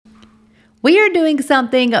We are doing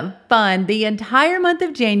something fun the entire month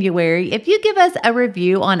of January. If you give us a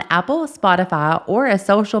review on Apple, Spotify, or a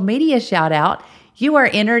social media shout out, you are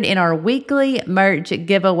entered in our weekly merch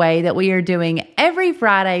giveaway that we are doing every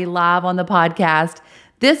Friday live on the podcast.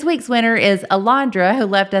 This week's winner is Alondra, who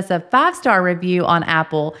left us a 5-star review on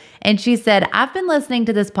Apple. And she said, I've been listening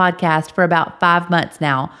to this podcast for about 5 months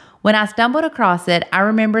now. When I stumbled across it, I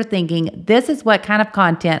remember thinking, this is what kind of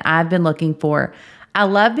content I've been looking for. I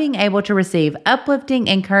love being able to receive uplifting,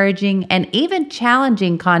 encouraging, and even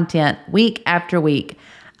challenging content week after week.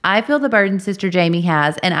 I feel the burden Sister Jamie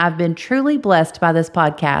has, and I've been truly blessed by this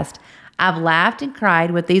podcast. I've laughed and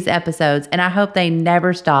cried with these episodes, and I hope they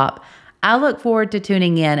never stop. I look forward to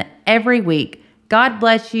tuning in every week. God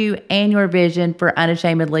bless you and your vision for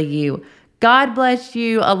Unashamedly You. God bless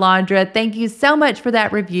you, Alondra. Thank you so much for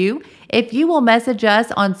that review. If you will message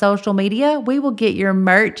us on social media, we will get your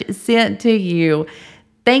merch sent to you.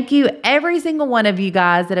 Thank you, every single one of you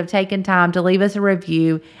guys that have taken time to leave us a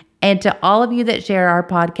review, and to all of you that share our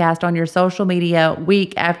podcast on your social media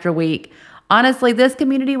week after week. Honestly, this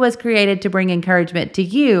community was created to bring encouragement to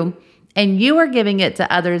you, and you are giving it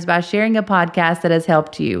to others by sharing a podcast that has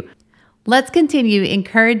helped you. Let's continue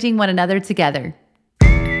encouraging one another together.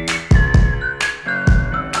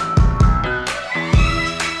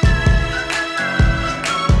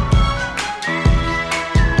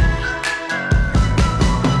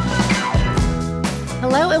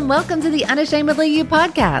 Hello and welcome to the Unashamedly You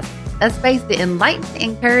podcast, a space to enlighten,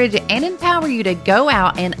 encourage, and empower you to go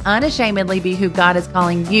out and unashamedly be who God is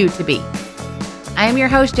calling you to be. I am your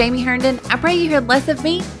host, Jamie Herndon. I pray you hear less of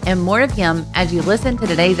me and more of Him as you listen to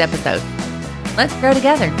today's episode. Let's grow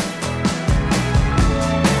together.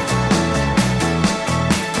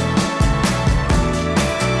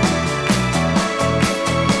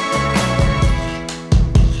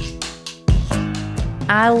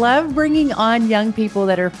 I love bringing on young people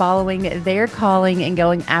that are following their calling and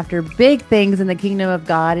going after big things in the kingdom of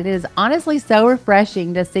God. It is honestly so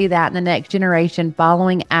refreshing to see that in the next generation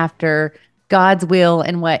following after God's will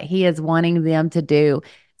and what He is wanting them to do.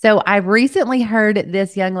 So I've recently heard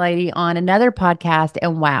this young lady on another podcast,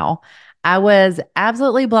 and wow, I was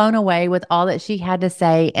absolutely blown away with all that she had to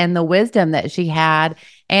say and the wisdom that she had.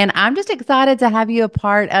 And I'm just excited to have you a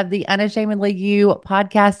part of the Unashamedly You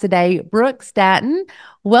podcast today. Brooke Staten,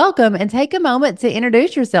 welcome, and take a moment to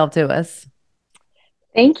introduce yourself to us.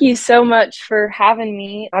 Thank you so much for having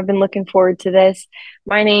me. I've been looking forward to this.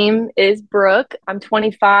 My name is Brooke. I'm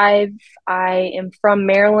 25. I am from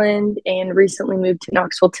Maryland and recently moved to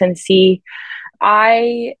Knoxville, Tennessee.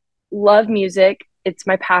 I love music. It's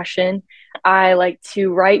my passion. I like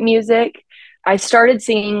to write music. I started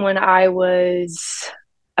singing when I was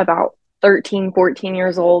about 13, 14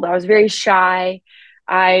 years old. I was very shy.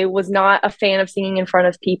 I was not a fan of singing in front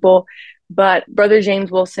of people. But Brother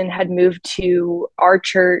James Wilson had moved to our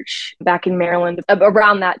church back in Maryland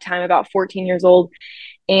around that time, about 14 years old.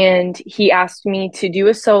 And he asked me to do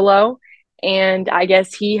a solo. And I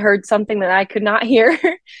guess he heard something that I could not hear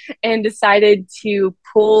and decided to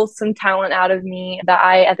pull some talent out of me that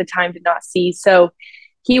I at the time did not see. So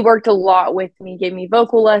he worked a lot with me, gave me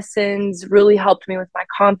vocal lessons, really helped me with my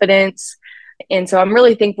confidence. And so I'm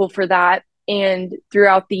really thankful for that. And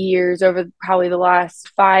throughout the years, over probably the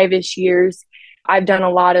last 5-ish years, I've done a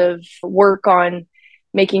lot of work on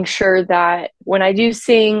making sure that when I do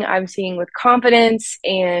sing, I'm singing with confidence.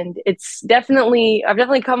 And I've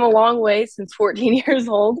definitely come a long way since 14 years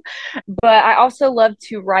old. But I also love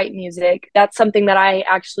to write music. That's something that I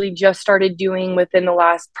actually just started doing within the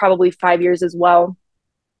last probably 5 years as well.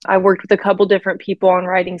 I worked with a couple different people on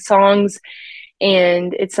writing songs.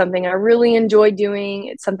 And it's something I really enjoy doing.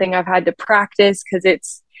 It's something I've had to practice because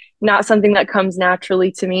it's not something that comes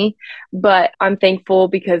naturally to me. But I'm thankful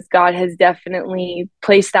because God has definitely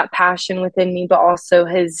placed that passion within me, but also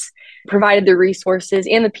has provided the resources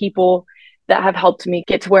and the people that have helped me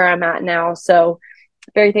get to where I'm at now. So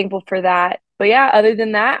very thankful for that. But yeah, other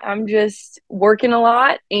than that, I'm just working a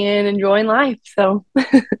lot and enjoying life. So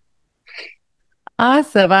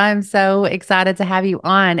Awesome. I'm so excited to have you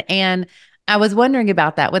on. And I was wondering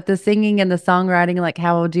about that with the singing and the songwriting, like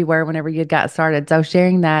how old you were whenever you got started. So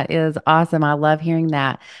sharing that is awesome. I love hearing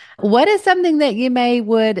that. What is something that you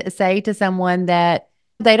would say to someone that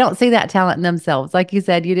they don't see that talent in themselves? Like you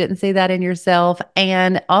said, you didn't see that in yourself.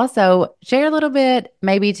 And also share a little bit,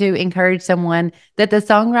 maybe to encourage someone that the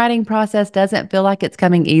songwriting process doesn't feel like it's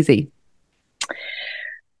coming easy.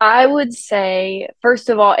 I would say, first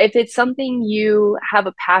of all, if it's something you have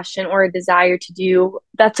a passion or a desire to do,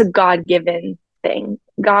 that's a God-given thing.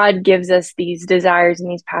 God gives us these desires and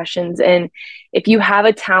these passions. And if you have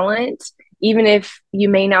a talent, even if you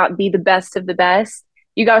may not be the best of the best,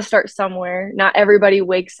 you got to start somewhere. Not everybody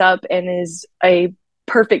wakes up and is a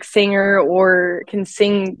perfect singer or can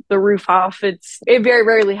sing the roof off. It very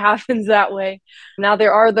rarely happens that way. Now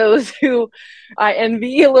there are those who I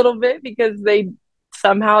envy a little bit because they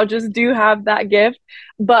somehow just do have that gift.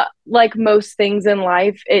 But like most things in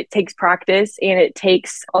life, it takes practice and it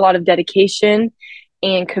takes a lot of dedication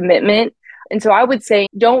and commitment. And so I would say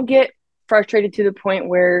don't get frustrated to the point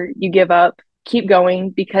where you give up. Keep going,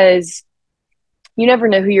 because you never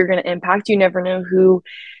know who you're going to impact. You never know who,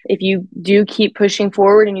 if you do keep pushing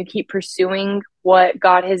forward and you keep pursuing what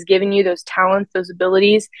God has given you, those talents, those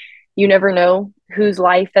abilities, you never know whose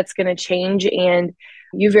life that's going to change. And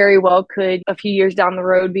you very well could, a few years down the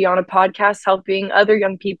road, be on a podcast helping other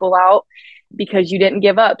young people out because you didn't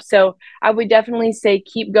give up. So I would definitely say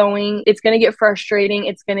keep going. It's going to get frustrating.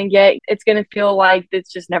 It's going to feel like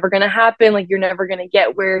it's just never going to happen. Like you're never going to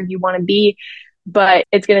get where you want to be, but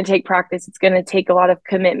it's going to take practice. It's going to take a lot of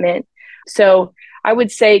commitment. So I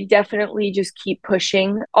would say definitely just keep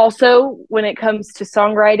pushing. Also, when it comes to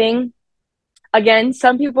songwriting, again,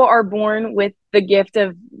 some people are born with the gift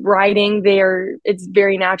of writing. It's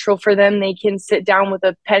very natural for them. They can sit down with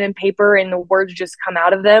a pen and paper and the words just come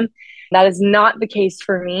out of them. That is not the case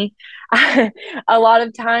for me. A lot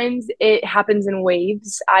of times it happens in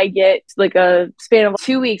waves. I get like a span of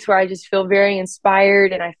 2 weeks where I just feel very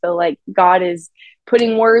inspired and I feel like God is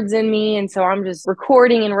putting words in me. And so I'm just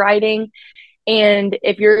recording and writing. And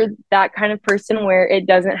if you're that kind of person where it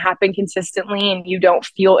doesn't happen consistently and you don't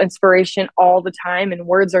feel inspiration all the time and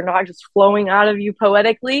words are not just flowing out of you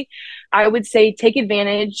poetically, I would say take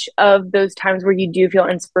advantage of those times where you do feel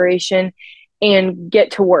inspiration and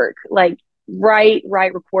get to work. Like write,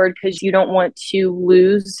 record, because you don't want to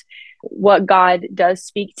lose what God does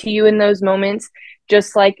speak to you in those moments.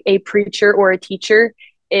 Just like a preacher or a teacher,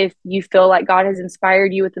 if you feel like God has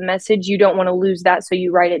inspired you with a message, you don't want to lose that. So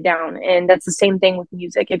you write it down. And that's the same thing with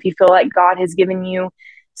music. If you feel like God has given you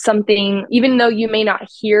something, even though you may not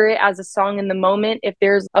hear it as a song in the moment, if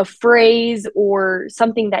there's a phrase or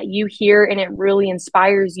something that you hear and it really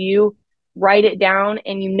inspires you, write it down,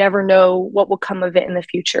 and you never know what will come of it in the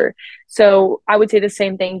future. So I would say the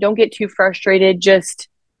same thing. Don't get too frustrated. Just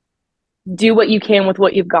do what you can with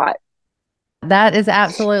what you've got. That is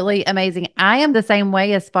absolutely amazing. I am the same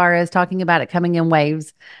way as far as talking about it coming in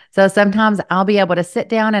waves. So sometimes I'll be able to sit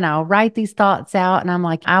down and I'll write these thoughts out and I'm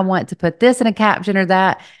like, I want to put this in a caption or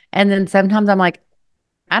that. And then sometimes I'm like,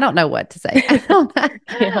 I don't know what to say.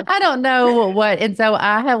 Yeah. I don't know what. And so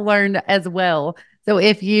I have learned as well. So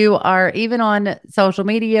if you are even on social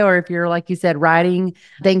media or if you're, like you said, writing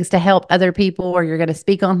things to help other people or you're going to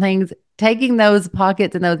speak on things, taking those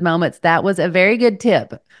pockets and those moments, that was a very good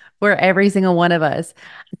tip for every single one of us.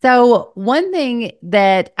 So one thing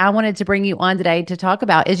that I wanted to bring you on today to talk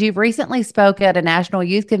about is you've recently spoke at a national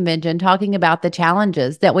youth convention talking about the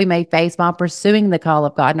challenges that we may face while pursuing the call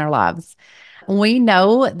of God in our lives. We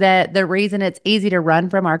know that the reason it's easy to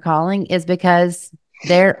run from our calling is because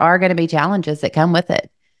there are going to be challenges that come with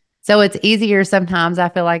it. So it's easier sometimes, I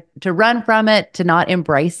feel like, to run from it, to not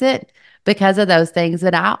embrace it because of those things.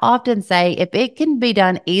 But I often say if it can be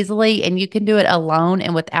done easily and you can do it alone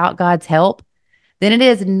and without God's help, then it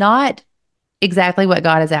is not exactly what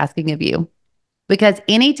God is asking of you. Because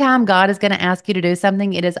anytime God is going to ask you to do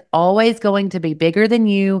something, it is always going to be bigger than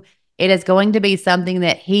you. It is going to be something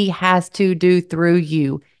that He has to do through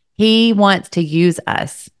you. He wants to use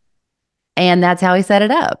us. And that's how He set it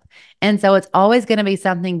up. And so it's always going to be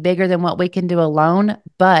something bigger than what we can do alone.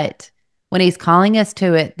 But when He's calling us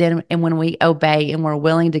to it, then and when we obey and we're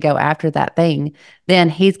willing to go after that thing, then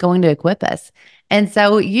He's going to equip us. And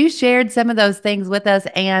so you shared some of those things with us.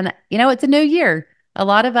 And, it's a new year. A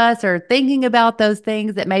lot of us are thinking about those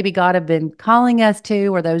things that maybe God have been calling us to,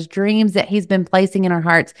 or those dreams that He's been placing in our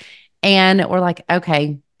hearts. And we're like,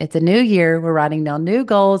 okay, it's a new year. We're writing down new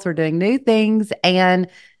goals. We're doing new things. And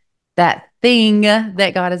that thing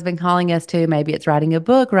that God has been calling us to, maybe it's writing a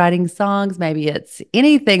book, writing songs, maybe it's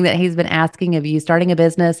anything that He's been asking of you, starting a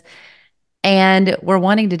business, and we're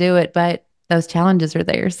wanting to do it, but those challenges are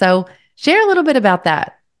there. So share a little bit about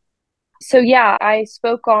that. So yeah, I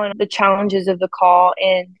spoke on the challenges of the call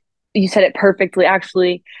and you said it perfectly.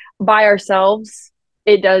 Actually, by ourselves,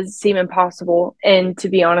 it does seem impossible. And to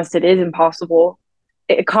be honest, it is impossible.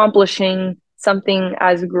 Accomplishing something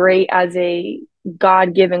as great as a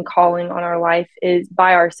God-given calling on our life is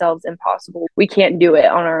by ourselves impossible. We can't do it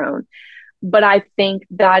on our own. But I think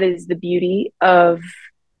that is the beauty of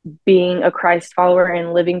being a Christ follower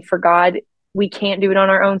and living for God. We can't do it on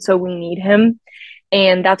our own, so we need Him.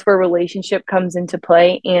 And that's where relationship comes into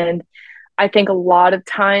play. And I think a lot of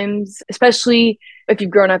times, especially if you've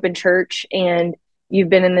grown up in church and you've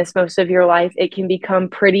been in this most of your life, it can become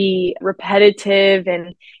pretty repetitive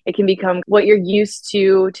and it can become what you're used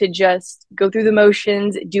to just go through the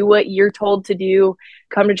motions, do what you're told to do,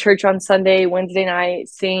 come to church on Sunday, Wednesday night,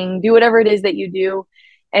 sing, do whatever it is that you do,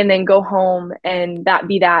 and then go home and that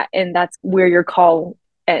be that. And that's where your call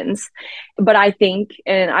ends. But I think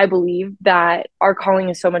and I believe that our calling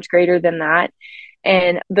is so much greater than that.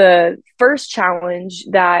 And the first challenge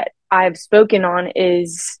that I've spoken on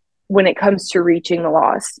is when it comes to reaching the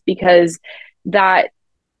lost, because that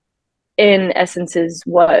in essence is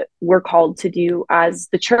what we're called to do as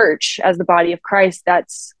the church, as the body of Christ.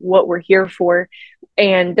 That's what we're here for.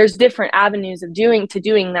 And there's different avenues of doing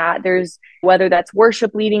that. There's whether that's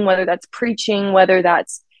worship leading, whether that's preaching, whether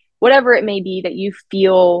that's whatever it may be that you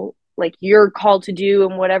feel like you're called to do,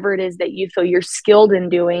 and whatever it is that you feel you're skilled in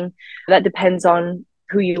doing, that depends on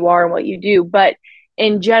who you are and what you do. But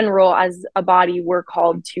in general, as a body, we're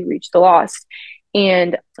called to reach the lost.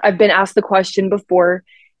 And I've been asked the question before,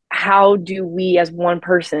 how do we as one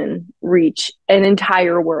person reach an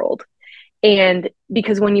entire world? And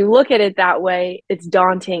because when you look at it that way, it's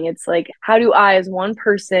daunting. It's like, how do I, as one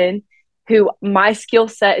person who my skill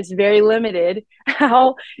set is very limited,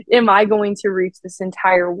 how am I going to reach this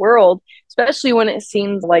entire world? Especially when it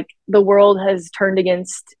seems like the world has turned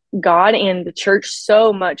against God and the church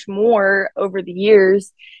so much more over the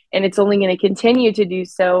years, and it's only going to continue to do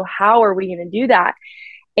so. How are we going to do that?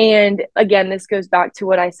 And again, this goes back to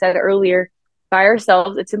what I said earlier. By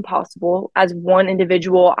ourselves, it's impossible. As one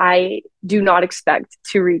individual, I do not expect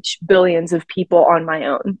to reach billions of people on my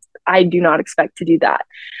own. I do not expect to do that.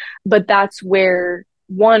 But that's where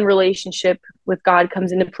one, relationship with God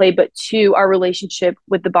comes into play, but two, our relationship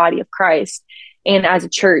with the body of Christ, and as a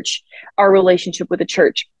church, our relationship with the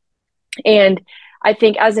church. And I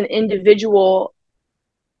think as an individual,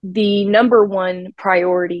 the number one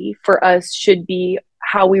priority for us should be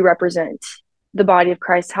how we represent the body of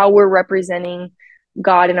Christ, how we're representing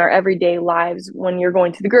God in our everyday lives. When you're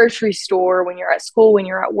going to the grocery store, when you're at school, when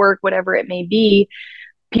you're at work, whatever it may be,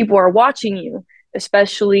 people are watching you,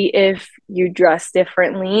 especially if you dress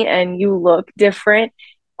differently and you look different.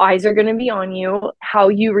 Eyes are going to be on you. How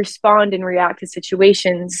you respond and react to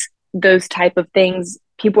situations, those type of things,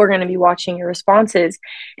 people are going to be watching your responses.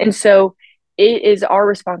 And so it is our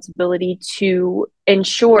responsibility to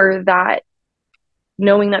ensure that,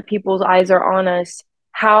 knowing that people's eyes are on us,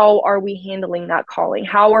 how are we handling that calling?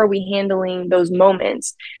 How are we handling those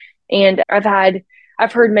moments? And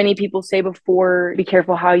I've heard many people say before, be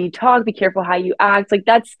careful how you talk, be careful how you act. Like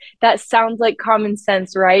that sounds like common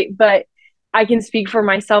sense, right? But I can speak for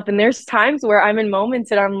myself. And there's times where I'm in moments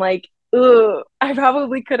and I'm like, ugh, I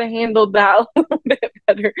probably could have handled that a little bit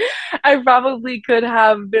better. I probably could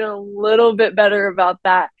have been a little bit better about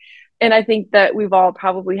that. And I think that we've all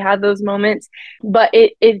probably had those moments, but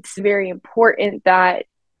it's very important that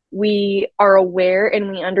we are aware and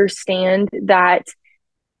we understand that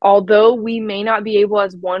although we may not be able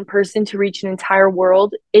as one person to reach an entire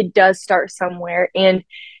world, it does start somewhere. And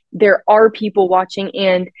there are people watching.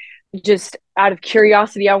 And just out of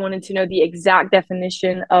curiosity, I wanted to know the exact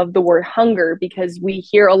definition of the word hunger, because we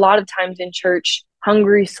hear a lot of times in church,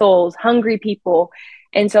 hungry souls, hungry people.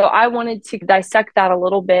 And so I wanted to dissect that a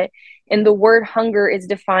little bit. And the word hunger is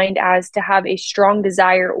defined as to have a strong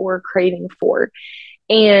desire or craving for.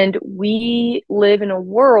 And we live in a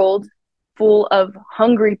world full of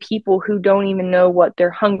hungry people who don't even know what they're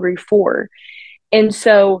hungry for. And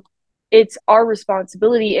so it's our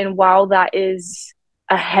responsibility. And while that is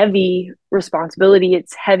a heavy responsibility,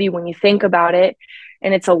 it's heavy when you think about it,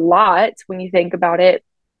 and it's a lot when you think about it,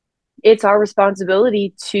 it's our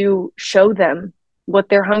responsibility to show them what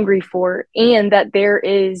they're hungry for, and that there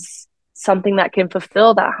is something that can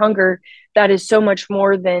fulfill that hunger that is so much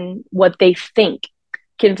more than what they think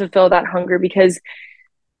can fulfill that hunger. Because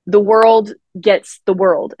the world gets the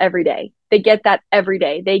world every day. They get that every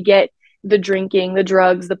day. They get the drinking, the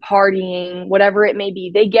drugs, the partying, whatever it may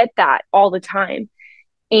be. They get that all the time.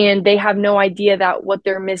 And they have no idea that what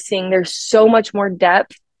they're missing, there's so much more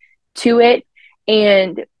depth to it.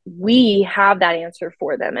 And we have that answer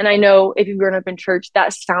for them. And I know if you've grown up in church,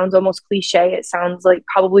 that sounds almost cliche. It sounds like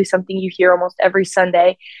probably something you hear almost every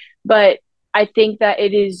Sunday. But I think that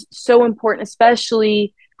it is so important,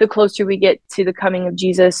 especially the closer we get to the coming of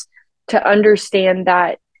Jesus, to understand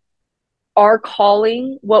that our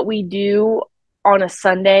calling, what we do on a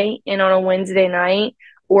Sunday and on a Wednesday night,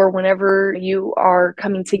 or whenever you are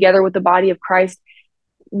coming together with the body of Christ,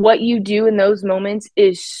 what you do in those moments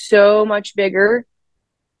is so much bigger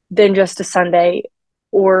than just a Sunday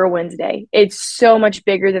or a Wednesday. It's so much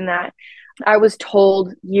bigger than that. I was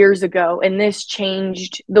told years ago, and this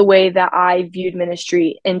changed the way that I viewed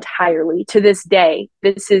ministry entirely. To this day,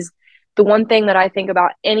 this is the one thing that I think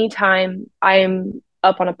about anytime I am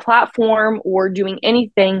up on a platform or doing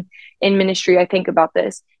anything in ministry. I think about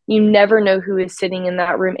this. You never know who is sitting in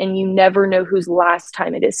that room, and you never know whose last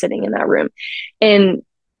time it is sitting in that room. And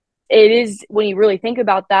it is, when you really think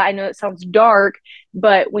about that, I know it sounds dark,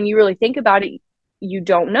 but when you really think about it, you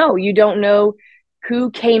don't know. You don't know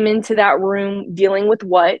who came into that room dealing with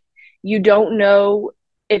what. You don't know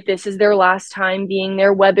if this is their last time being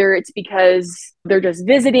there, whether it's because they're just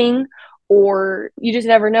visiting, or you just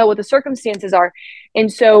never know what the circumstances are.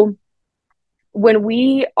 And so when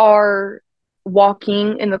we are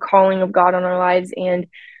walking in the calling of God on our lives and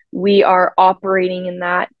we are operating in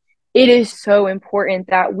that, it is so important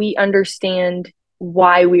that we understand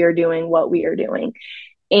why we are doing what we are doing.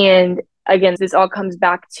 And again, this all comes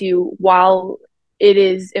back to, while it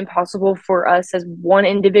is impossible for us as one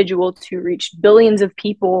individual to reach billions of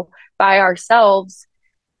people by ourselves,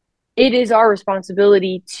 it is our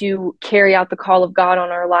responsibility to carry out the call of God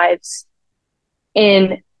on our lives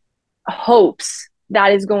in hopes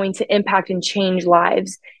that is going to impact and change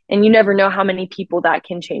lives. And you never know how many people that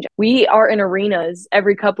can change. We are in arenas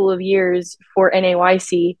every couple of years for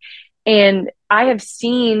NAYC, and I have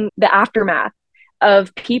seen the aftermath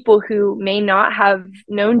of people who may not have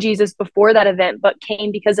known Jesus before that event, but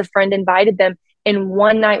came because a friend invited them. And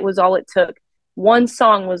one night was all it took. One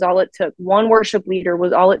song was all it took. One worship leader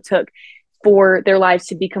was all it took for their lives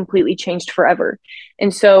to be completely changed forever.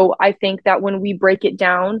 And so I think that when we break it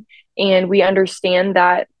down and we understand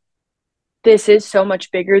that this is so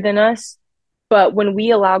much bigger than us, but when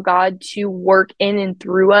we allow God to work in and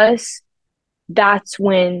through us, that's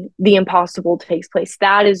when the impossible takes place.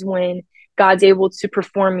 That is when God's able to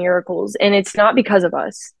perform miracles. And it's not because of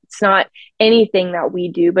us. It's not anything that we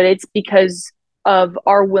do, but it's because of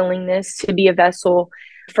our willingness to be a vessel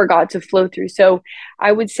for God to flow through. So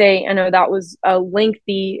I would say, I know that was a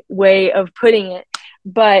lengthy way of putting it,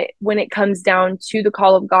 but when it comes down to the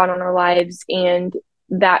call of God on our lives and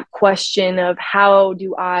that question of how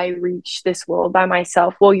do I reach this world by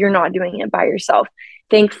myself? Well, you're not doing it by yourself.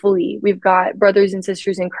 Thankfully, we've got brothers and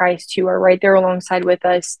sisters in Christ who are right there alongside with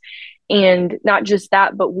us. And not just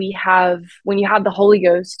that, but when you have the Holy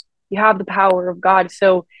Ghost, you have the power of God.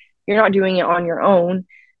 So you're not doing it on your own.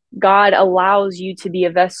 God allows you to be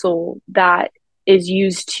a vessel that is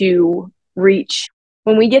used to reach.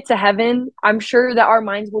 When we get to heaven, I'm sure that our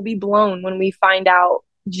minds will be blown when we find out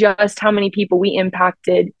just how many people we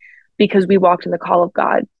impacted because we walked in the call of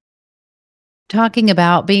God. Talking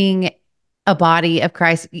about being a body of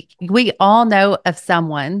Christ, we all know of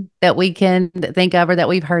someone that we can think of or that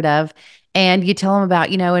we've heard of, and you tell them about,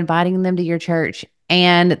 inviting them to your church,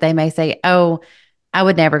 and they may say, "Oh, I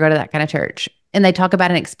would never go to that kind of church." And they talk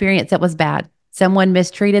about an experience that was bad. Someone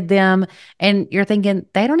mistreated them, and you're thinking,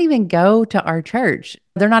 they don't even go to our church.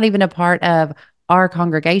 They're not even a part of our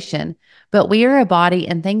congregation. But we are a body,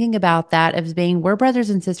 and thinking about that as being, we're brothers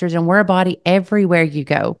and sisters, and we're a body everywhere you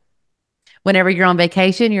go. Whenever you're on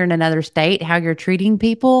vacation, you're in another state, how you're treating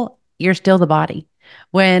people, you're still the body.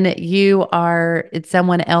 When you are at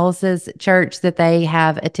someone else's church that they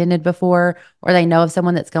have attended before, or they know of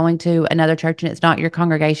someone that's going to another church and it's not your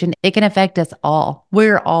congregation, it can affect us all.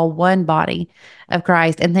 We're all one body of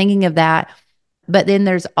Christ. And thinking of that, but then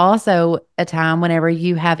there's also a time whenever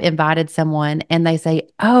you have invited someone and they say,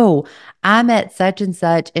 "Oh, I met such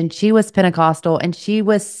and she was Pentecostal and she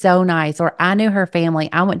was so nice," or "I knew her family.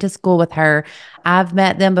 I went to school with her. I've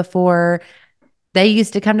met them before. They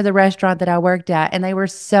used to come to the restaurant that I worked at and they were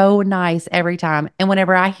so nice every time." And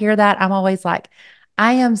whenever I hear that, I'm always like,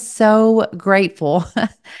 I am so grateful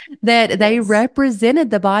that they Yes. represented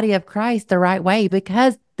the body of Christ the right way,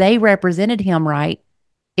 because they represented him right.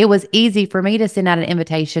 It was easy for me to send out an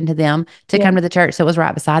invitation to them to Yeah. come to the church that was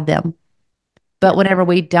right beside them. But Yeah. whenever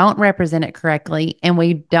we don't represent it correctly and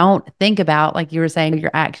we don't think about, like you were saying, your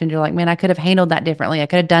actions, you're like, "Man, I could have handled that differently. I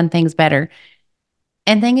could have done things better."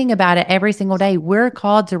 And thinking about it every single day, we're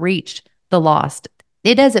called to reach the lost.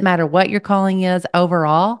 It doesn't matter what your calling is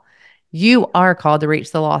overall, you are called to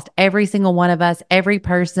reach the lost. Every single one of us, every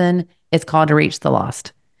person is called to reach the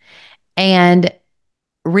lost. And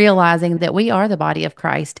realizing that we are the body of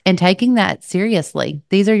Christ and taking that seriously.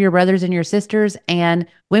 These are your brothers and your sisters, and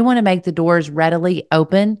we want to make the doors readily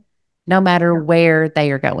open no matter Yeah. where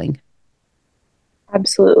they are going.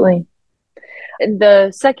 Absolutely.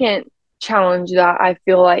 The second challenge that I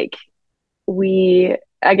feel like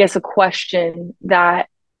I guess, a question that,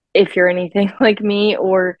 if you're anything like me,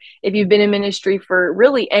 or if you've been in ministry for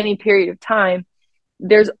really any period of time,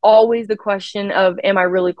 there's always the question of, am I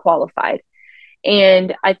really qualified?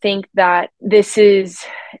 And I think that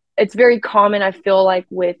it's very common, I feel like,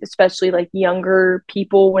 with especially like younger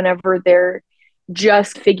people, whenever they're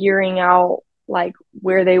just figuring out like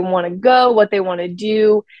where they want to go, what they want to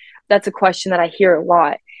do. That's a question that I hear a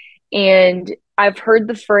lot. And I've heard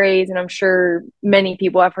the phrase, and I'm sure many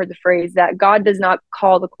people have heard the phrase, that God does not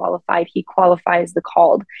call the qualified, he qualifies the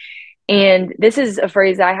called. And this is a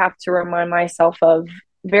phrase I have to remind myself of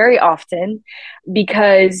very often,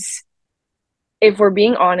 because if we're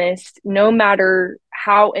being honest, no matter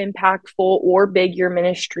how impactful or big your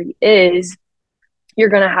ministry is, you're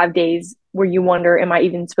going to have days where you wonder, am I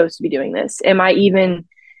even supposed to be doing this? Am I even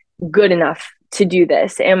good enough to do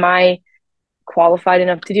this? Am I qualified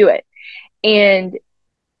enough to do it? And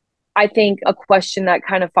I think a question that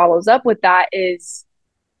kind of follows up with that is,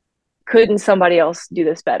 couldn't somebody else do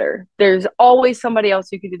this better? There's always somebody else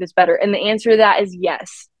who could do this better. And the answer to that is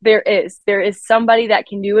yes, there is. There is somebody that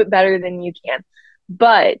can do it better than you can.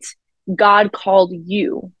 But God called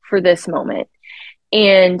you for this moment.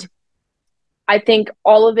 And I think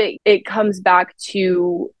all of it comes back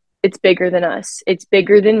to, it's bigger than us. It's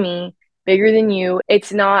bigger than me, bigger than you.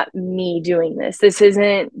 It's not me doing this. This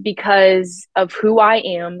isn't because of who I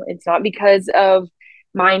am. It's not because of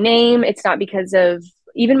my name. It's not because of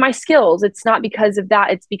even my skills. It's not because of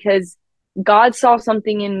that. It's because God saw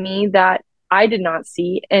something in me that I did not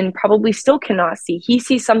see and probably still cannot see. He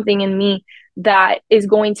sees something in me that is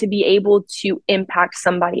going to be able to impact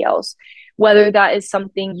somebody else, whether that is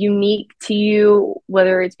something unique to you,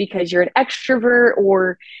 whether it's because you're an extrovert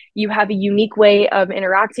or you have a unique way of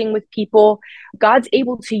interacting with people. God's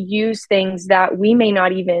able to use things that we may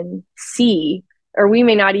not even see, or we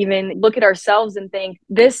may not even look at ourselves and think,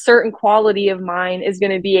 this certain quality of mine is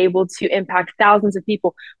going to be able to impact thousands of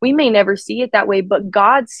people. We may never see it that way, but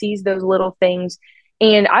God sees those little things.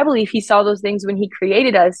 And I believe he saw those things when he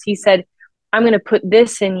created us. He said, I'm going to put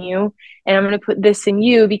this in you, and I'm going to put this in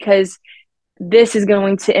you because this is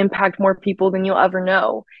going to impact more people than you'll ever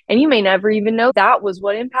know. And you may never even know that was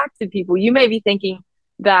what impacted people. You may be thinking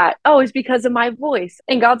that, oh, it's because of my voice.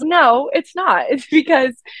 And God's, no, it's not. It's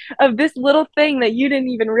because of this little thing that you didn't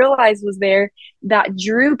even realize was there that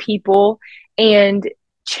drew people and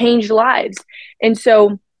changed lives. And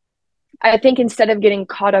so I think instead of getting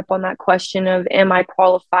caught up on that question of, am I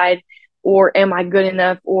qualified, or am I good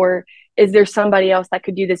enough, or is there somebody else that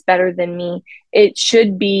could do this better than me? It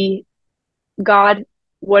should be, God,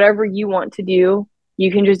 whatever you want to do,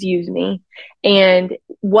 you can just use me. And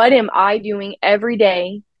what am I doing every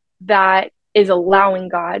day that is allowing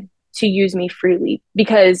God to use me freely?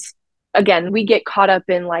 Because again, we get caught up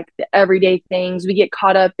in like the everyday things. We get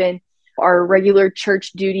caught up in our regular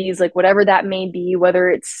church duties, like whatever that may be, whether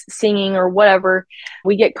it's singing or whatever,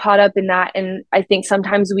 we get caught up in that. And I think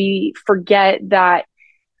sometimes we forget that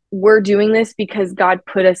we're doing this because God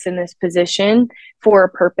put us in this position for a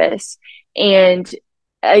purpose. And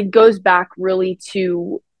it goes back really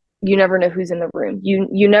to, you never know who's in the room.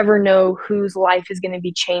 You never know whose life is going to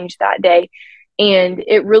be changed that day. And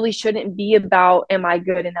it really shouldn't be about, am I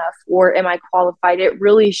good enough or am I qualified? It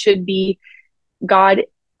really should be, God,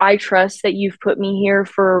 I trust that you've put me here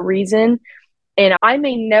for a reason. And I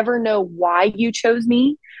may never know why you chose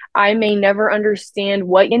me. I may never understand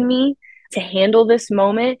what in me to handle this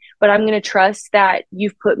moment, but I'm going to trust that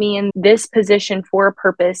you've put me in this position for a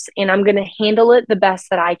purpose, and I'm going to handle it the best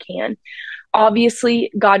that I can. Obviously,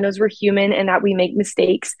 God knows we're human and that we make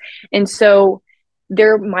mistakes. And so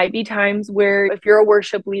there might be times where if you're a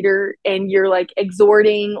worship leader and you're like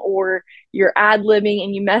exhorting or you're ad-libbing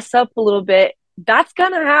and you mess up a little bit, that's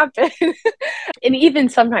going to happen. And even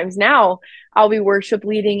sometimes now I'll be worship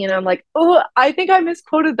leading and I'm like, oh, I think I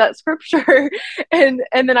misquoted that scripture. And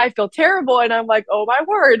then I feel terrible. And I'm like, oh my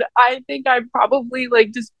word, I think I'm probably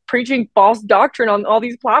like just preaching false doctrine on all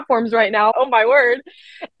these platforms right now. Oh my word.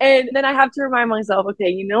 And then I have to remind myself, okay,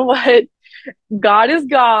 you know what? God is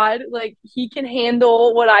God. Like, he can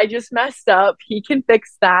handle what I just messed up. He can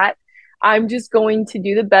fix that. I'm just going to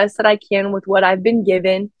do the best that I can with what I've been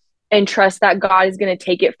given and trust that God is going to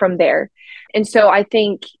take it from there. And so I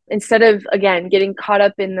think instead of, again, getting caught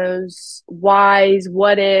up in those whys,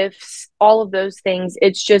 what ifs, all of those things,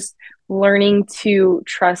 it's just learning to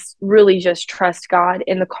trust, really just trust God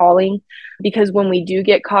in the calling. Because when we do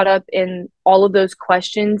get caught up in all of those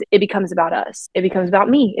questions, it becomes about us. It becomes about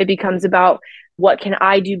me. It becomes about, what can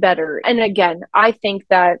I do better? And again, I think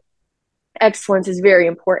that excellence is very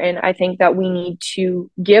important. I think that we need to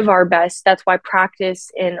give our best. That's why practice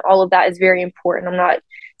and all of that is very important. I'm not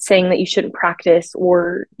saying that you shouldn't practice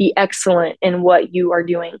or be excellent in what you are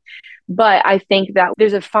doing, but I think that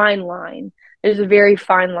there's a fine line There's a very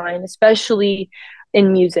fine line, especially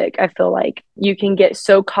in music. I feel like you can get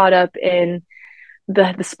so caught up in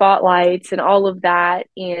the spotlights and all of that,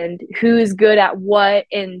 and who is good at what,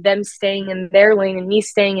 and them staying in their lane and me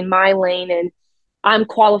staying in my lane, and I'm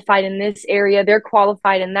qualified in this area, they're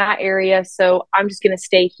qualified in that area, so I'm just going to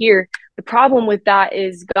stay here. The problem with that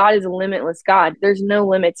is God is a limitless God. There's no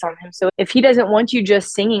limits on him. So if he doesn't want you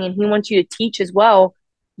just singing and he wants you to teach as well,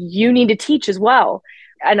 you need to teach as well.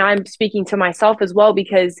 And I'm speaking to myself as well,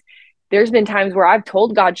 because there's been times where I've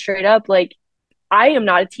told God straight up, like, I am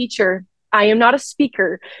not a teacher. I am not a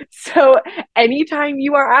speaker. So anytime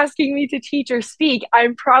you are asking me to teach or speak,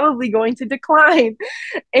 I'm probably going to decline.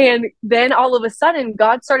 And then all of a sudden,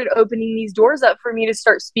 God started opening these doors up for me to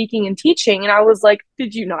start speaking and teaching. And I was like,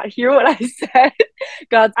 did you not hear what I said?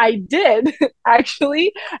 God, I did.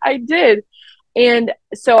 Actually, I did. And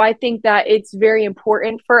so I think that it's very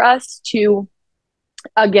important for us to,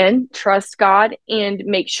 again, trust God and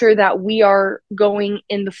make sure that we are going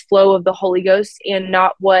in the flow of the Holy Ghost and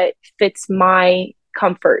not what fits my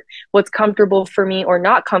comfort, what's comfortable for me or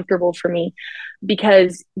not comfortable for me,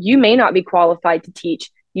 because you may not be qualified to teach,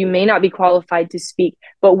 you may not be qualified to speak,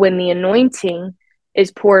 but when the anointing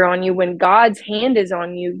is poured on you, when God's hand is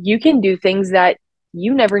on you, you can do things that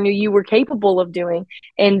you never knew you were capable of doing.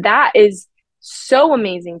 And that is so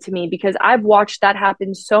amazing to me, because I've watched that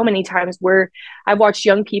happen so many times, where I've watched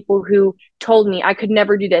young people who told me I could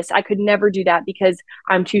never do this, I could never do that because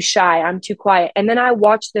I'm too shy, I'm too quiet. And then I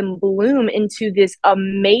watched them bloom into this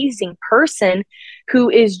amazing person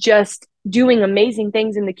who is just doing amazing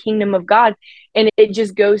things in the kingdom of God. And it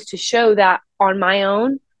just goes to show that on my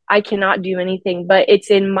own, I cannot do anything, but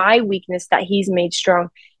it's in my weakness that he's made strong.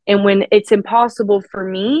 And when it's impossible for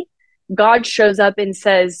me, God shows up and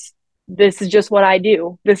says, this is just what I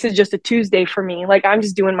do. This is just a Tuesday for me. Like, I'm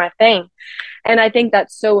just doing my thing. And I think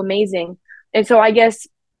that's so amazing. And so I guess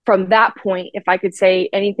from that point, if I could say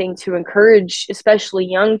anything to encourage, especially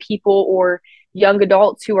young people or young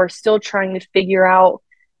adults who are still trying to figure out,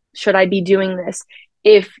 should I be doing this?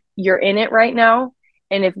 If you're in it right now,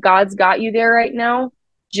 and if God's got you there right now,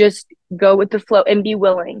 just go with the flow and be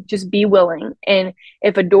willing. Just be willing. And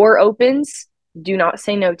if a door opens, do not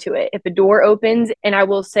say no to it. If a door opens, and I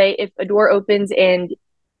will say, if a door opens and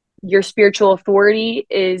your spiritual authority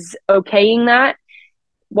is okaying that,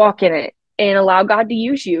 walk in it and allow God to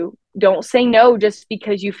use you. Don't say no just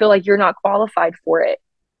because you feel like you're not qualified for it.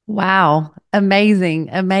 Wow. Amazing.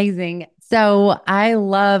 Amazing. So I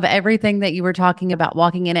love everything that you were talking about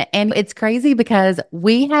walking in it. And it's crazy because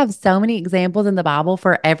we have so many examples in the Bible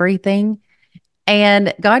for everything.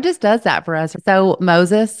 And God just does that for us. So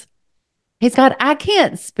Moses, he's got, I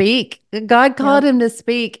can't speak. God called Yep. him to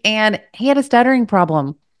speak and he had a stuttering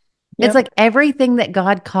problem. It's Yep. like everything that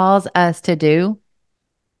God calls us to do,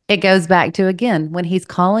 it goes back to, again, when he's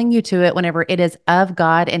calling you to it, whenever it is of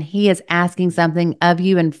God and he is asking something of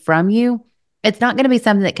you and from you, it's not going to be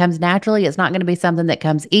something that comes naturally. It's not going to be something that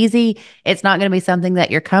comes easy. It's not going to be something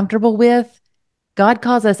that you're comfortable with. God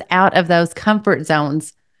calls us out of those comfort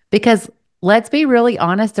zones because, let's be really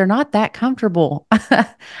honest, they're not that comfortable.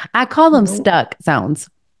 I call them No, stuck zones.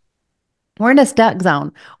 We're in a stuck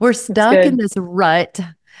zone. We're that's stuck in good. this rut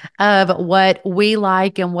of what we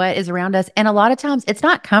like and what is around us. And a lot of times it's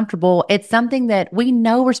not comfortable. It's something that we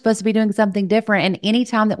know we're supposed to be doing something different. And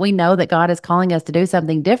anytime that we know that God is calling us to do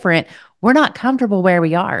something different, we're not comfortable where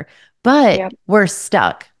we are, but Yep. we're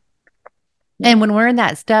stuck. Yep. And when we're in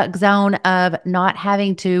that stuck zone of not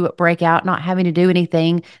having to break out, not having to do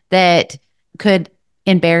anything that could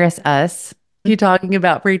embarrass us, you talking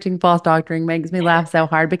about preaching false doctrine makes me laugh so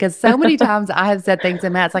hard because so many times I have said things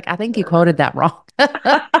and Matt's like, I think you quoted that wrong.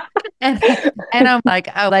 and, and I'm like,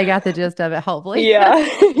 oh, they got the gist of it, hopefully. Yeah.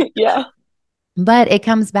 Yeah. But it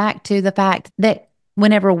comes back to the fact that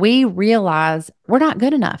whenever we realize we're not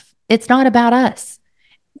good enough, it's not about us.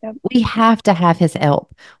 Yep. We have to have his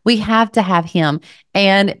help. We have to have him.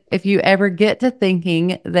 And if you ever get to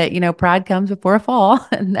thinking that, pride comes before a fall,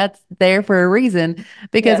 and that's there for a reason,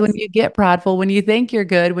 because when Yes. you get prideful, when you think you're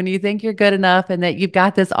good, when you think you're good enough and that you've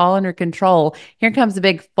got this all under control, here comes a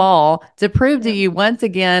big fall to prove to Yep. you once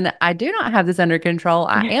again, I do not have this under control.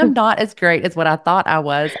 I am not as great as what I thought I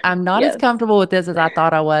was. I'm not as Yes. comfortable with this as I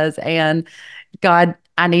thought I was. And God,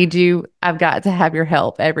 I need you. I've got to have your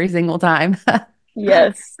help every single time.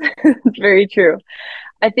 Yes. Very true.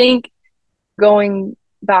 I think, going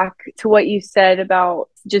back to what you said about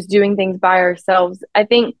just doing things by ourselves, I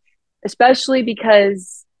think, especially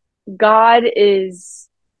because God is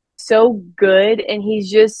so good and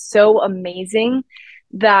he's just so amazing,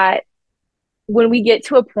 that when we get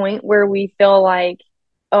to a point where we feel like,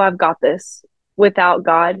 oh, I've got this, without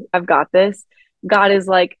God, I've got this. God is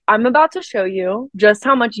like, I'm about to show you just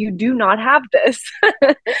how much you do not have this.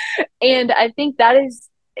 And I think that is,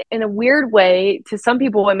 in a weird way, to some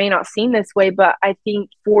people, it may not seem this way, but I think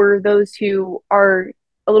for those who are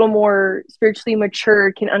a little more spiritually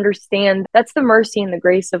mature can understand that's the mercy and the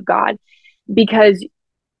grace of God. Because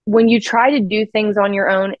when you try to do things on your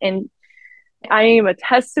own, and I am a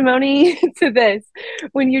testimony to this,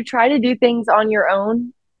 when you try to do things on your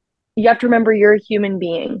own, you have to remember you're a human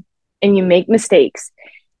being and you make mistakes,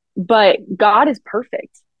 but God is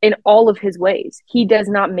perfect in all of his ways. He does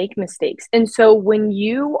not make mistakes. And so when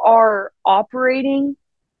you are operating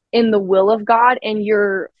in the will of God and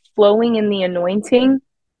you're flowing in the anointing,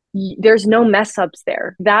 there's no mess ups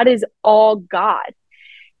there. That is all God.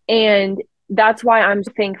 And that's why I'm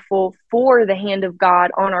thankful for the hand of God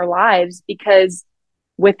on our lives, because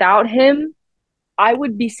without him, I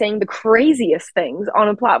would be saying the craziest things on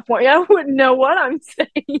a platform. I wouldn't know what I'm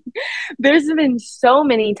saying. There's been so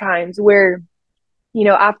many times where,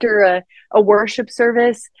 after a worship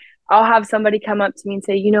service, I'll have somebody come up to me and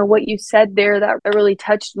say, what you said there, that really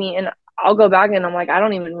touched me. And I'll go back and I'm like, I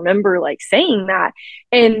don't even remember like saying that.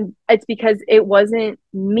 And it's because it wasn't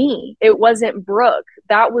me. It wasn't Brooke.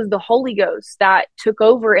 That was the Holy Ghost that took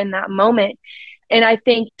over in that moment. And I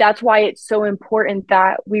think that's why it's so important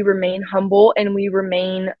that we remain humble and we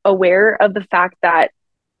remain aware of the fact that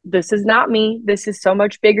this is not me. This is so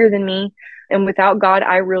much bigger than me. And without God,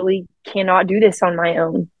 I really cannot do this on my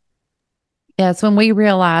own. Yes, when we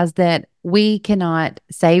realize that we cannot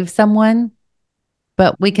save someone,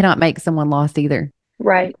 but we cannot make someone lost either.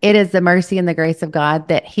 Right. It is the mercy and the grace of God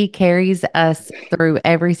that he carries us through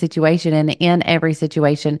every situation and in every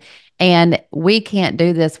situation. And we can't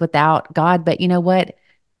do this without God. But you know what?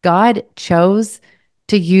 God chose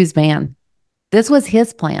to use man. This was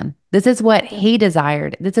his plan. This is what Yeah. he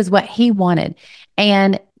desired. This is what he wanted.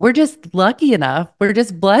 And we're just lucky enough. We're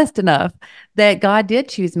just blessed enough that God did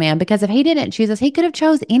choose man, because if he didn't choose us, he could have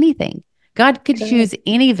chose anything. God could Good. choose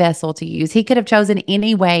any vessel to use. He could have chosen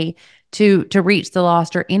any way to reach the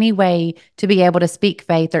lost, or any way to be able to speak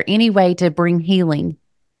faith, or any way to bring healing.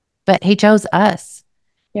 But he chose us,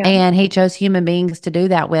 Yeah. and he chose human beings to do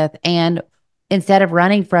that with. And instead of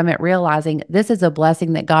running from it, realizing this is a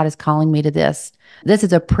blessing that God is calling me to this. This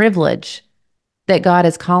is a privilege that God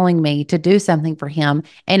is calling me to do something for him.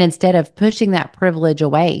 And instead of pushing that privilege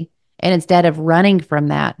away, and instead of running from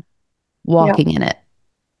that, Yeah. walking in it.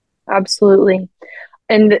 Absolutely.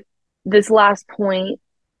 And this last point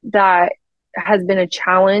that has been a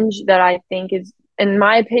challenge that I think is, in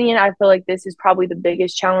my opinion, I feel like this is probably the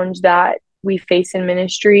biggest challenge that we face in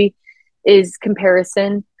ministry is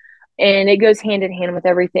comparison. And it goes hand in hand with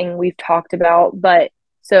everything we've talked about. But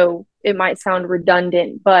so it might sound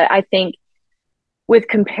redundant, but I think with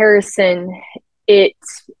comparison, it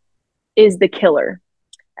is the killer.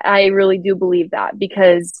 I really do believe that,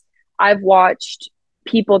 because I've watched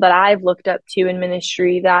people that I've looked up to in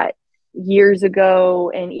ministry that years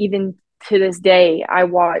ago, and even to this day, I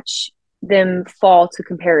watch them fall to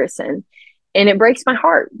comparison. And it breaks my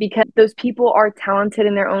heart, because those people are talented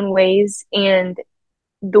in their own ways. And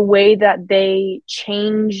the way that they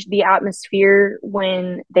change the atmosphere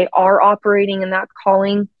when they are operating in that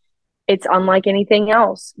calling, it's unlike anything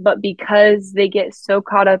else. But because they get so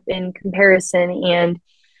caught up in comparison and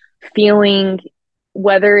feeling,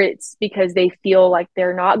 whether it's because they feel like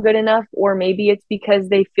they're not good enough, or maybe it's because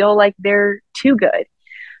they feel like they're too good,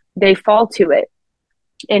 they fall to it,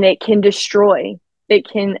 and it can destroy. It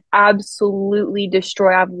can absolutely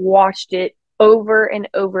destroy. I've watched it over and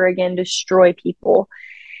over again destroy people.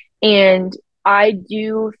 And I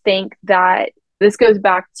do think that this goes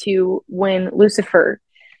back to when Lucifer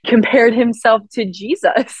compared himself to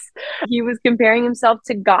Jesus. He was comparing himself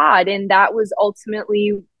to God. And that was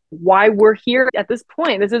ultimately why we're here at this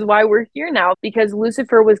point. This is why we're here now, because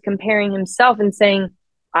Lucifer was comparing himself and saying,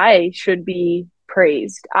 I should be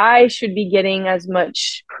praised. I should be getting as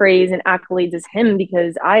much praise and accolades as him,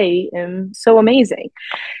 because I am so amazing.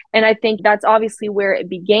 And I think that's obviously where it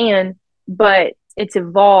began, but it's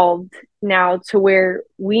evolved now to where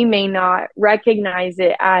we may not recognize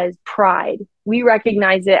it as pride. We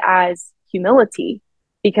recognize it as humility,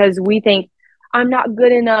 because we think, I'm not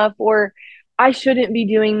good enough, or I shouldn't be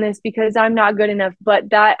doing this because I'm not good enough. But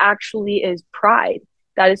that actually is pride.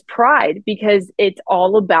 That is pride, because it's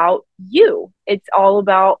all about you. It's all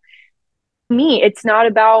about me. It's not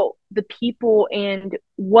about the people and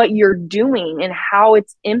what you're doing and how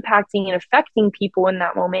it's impacting and affecting people in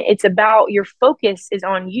that moment. It's about your focus is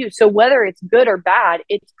on you. So whether it's good or bad,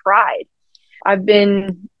 it's pride. I've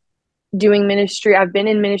been doing ministry. I've been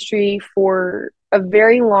in ministry for a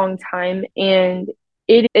very long time, and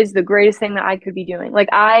it is the greatest thing that I could be doing. Like,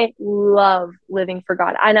 I love living for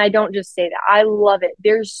God. And I don't just say that, I love it.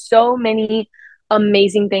 There's so many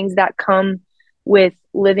amazing things that come with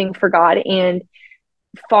living for God and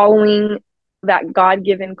following that God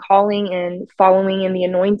given calling and following in the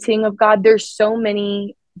anointing of God. There's so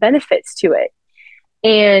many benefits to it.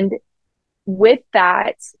 And with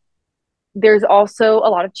that, there's also a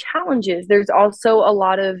lot of challenges. There's also a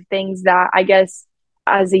lot of things that I guess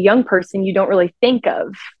as a young person, you don't really think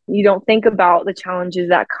of. You don't think about the challenges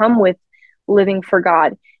that come with living for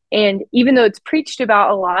God. And even though it's preached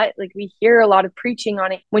about a lot, like we hear a lot of preaching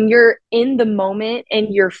on it, when you're in the moment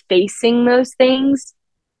and you're facing those things,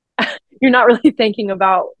 you're not really thinking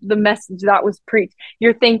about the message that was preached.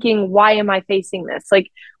 You're thinking, why am I facing this?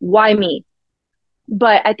 Like, why me?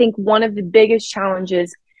 But I think one of the biggest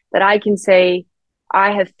challenges that I can say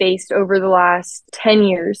I have faced over the last 10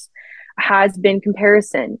 years has been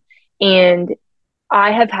comparison. And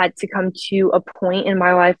I have had to come to a point in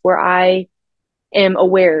my life where I am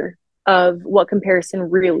aware of what comparison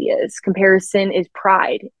really is. Comparison is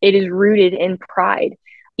pride, it is rooted in pride.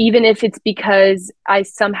 Even if it's because I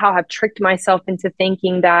somehow have tricked myself into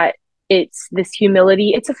thinking that it's this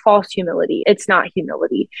humility, it's a false humility. It's not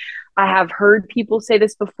humility. I have heard people say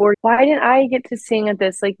this before. Why didn't I get to sing at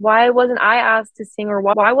this? Like, why wasn't I asked to sing? Or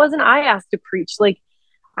why wasn't I asked to preach? Like,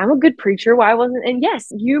 I'm a good preacher. Why wasn't? And yes,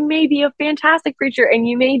 you may be a fantastic preacher and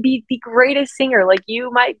you may be the greatest singer. Like, you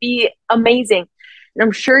might be amazing. And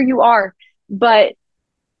I'm sure you are. But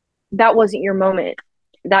that wasn't your moment.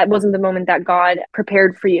 That wasn't the moment that God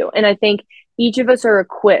prepared for you. And I think each of us are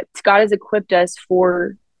equipped. God has equipped us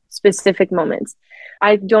for specific moments.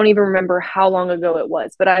 I don't even remember how long ago it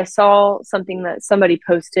was, but I saw something that somebody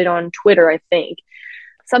posted on Twitter, I think,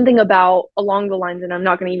 something about along the lines, and I'm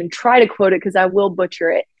not going to even try to quote it because I will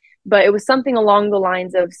butcher it, but it was something along the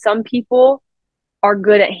lines of some people are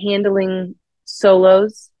good at handling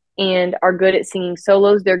solos and are good at singing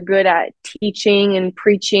solos. They're good at teaching and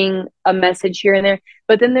preaching a message here and there.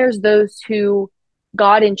 But then there's those who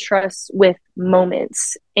God entrusts with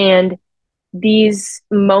moments. And these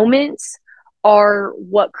moments are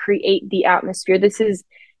what create the atmosphere. This is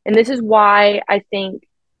why I think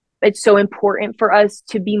it's so important for us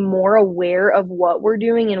to be more aware of what we're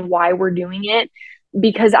doing and why we're doing it,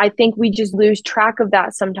 because I think we just lose track of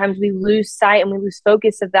that. Sometimes we lose sight and we lose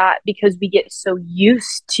focus of that because we get so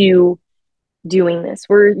used to doing this.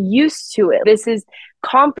 We're used to it. This is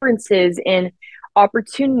conferences and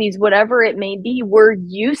opportunities, whatever it may be. We're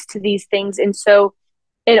used to these things. And so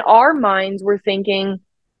in our minds, we're thinking,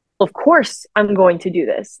 of course I'm going to do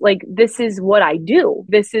this. Like, this is what I do.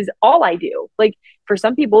 This is all I do. Like, for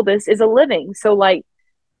some people, this is a living. So like,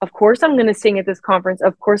 of course I'm going to sing at this conference.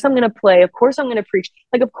 Of course I'm going to play. Of course I'm going to preach.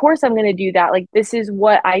 Like, of course I'm going to do that. Like, this is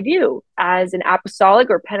what I do as an apostolic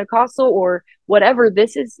or Pentecostal or whatever.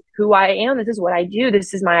 This is who I am. This is what I do.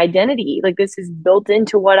 This is my identity. Like, this is built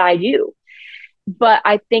into what I do. But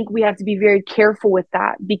I think we have to be very careful with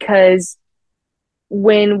that, because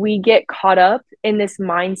when we get caught up in this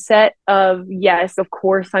mindset of, yes, of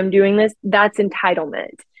course I'm doing this, that's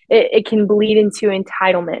entitlement. It can bleed into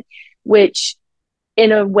entitlement, which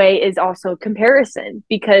in a way is also comparison,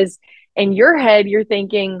 because in your head, you're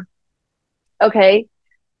thinking, okay,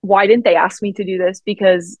 why didn't they ask me to do this?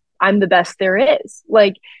 Because I'm the best there is.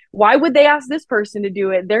 Like, why would they ask this person to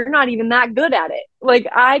do it? They're not even that good at it. Like,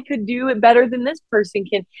 I could do it better than this person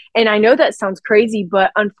can. And I know that sounds crazy,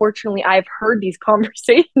 but unfortunately, I've heard these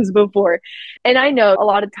conversations before. And I know a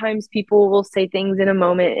lot of times people will say things in a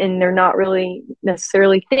moment and they're not really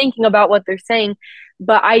necessarily thinking about what they're saying.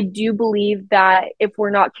 But I do believe that if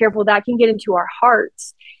we're not careful, that can get into our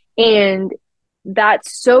hearts. And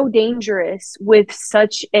that's so dangerous with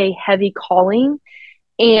such a heavy calling.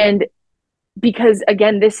 And because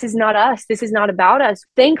again, this is not us. This is not about us.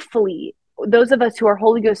 Thankfully, those of us who are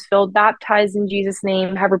Holy Ghost filled, baptized in Jesus'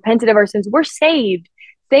 name, have repented of our sins, we're saved.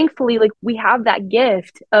 Thankfully, like, we have that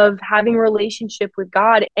gift of having a relationship with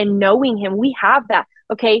God and knowing him. We have that.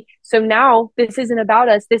 Okay, so now this isn't about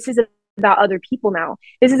us. This is about other people now.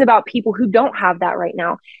 This is about people who don't have that right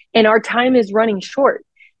now. And our time is running short.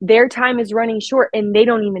 Their time is running short and they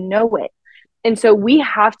don't even know it. And so we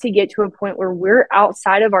have to get to a point where we're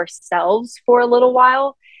outside of ourselves for a little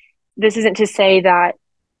while. This isn't to say that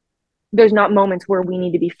there's not moments where we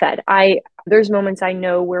need to be fed. There's moments I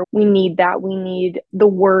know where we need that. We need the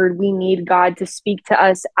word. We need God to speak to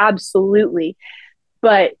us. Absolutely.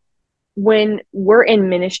 But when we're in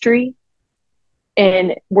ministry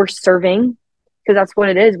and we're serving, because that's what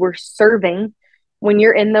it is, we're serving. When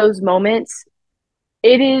you're in those moments,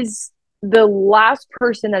 it is the last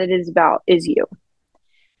person that it is about is you.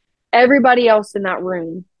 everybody else in that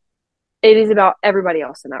room. It is about everybody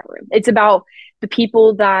else in that room. It's about the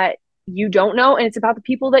people that you don't know, and it's about the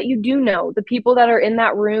people that you do know, the people that are in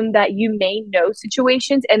that room that you may know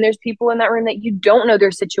situations, and there's people in that room that you don't know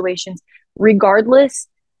their situations. Regardless,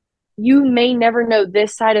 you may never know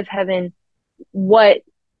this side of heaven what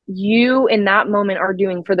you in that moment are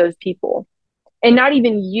doing for those people. And not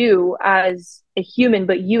even you as a human,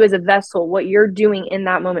 but you as a vessel, what you're doing in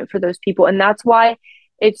that moment for those people. And that's why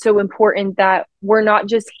it's so important that we're not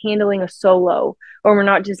just handling a solo, or we're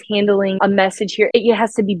not just handling a message here. It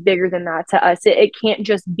has to be bigger than that to us. It can't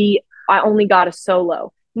just be, I only got a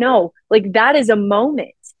solo. No, like that is a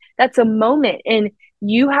moment. That's a moment. And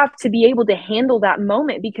you have to be able to handle that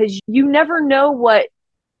moment, because you never know what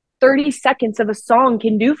 30 seconds of a song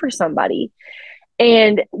can do for somebody.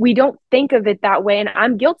 And we don't think of it that way. And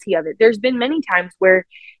I'm guilty of it. There's been many times where,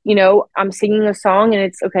 I'm singing a song and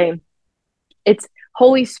it's okay, it's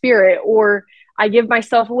Holy Spirit, or I give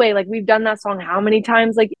myself away. Like, we've done that song how many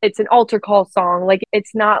times? Like, it's an altar call song. Like,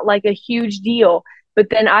 it's not like a huge deal. But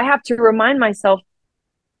then I have to remind myself,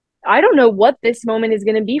 I don't know what this moment is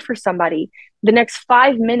going to be for somebody. The next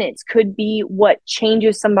 5 minutes could be what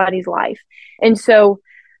changes somebody's life. And so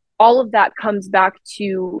all of that comes back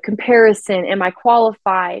to comparison. Am I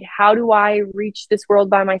qualified? How do I reach this world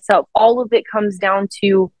by myself? All of it comes down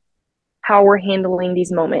to how we're handling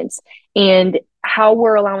these moments and how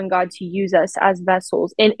we're allowing God to use us as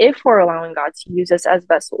vessels. And if we're allowing God to use us as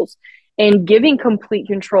vessels, and giving complete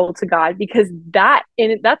control to God, because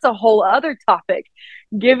that's a whole other topic.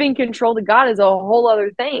 Giving control to God is a whole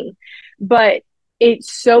other thing. But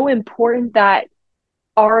it's so important that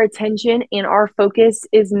our attention and our focus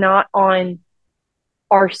is not on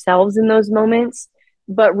ourselves in those moments,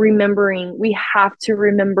 but we have to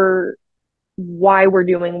remember why we're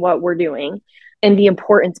doing what we're doing and the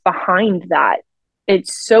importance behind that.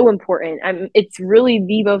 It's so important. It's really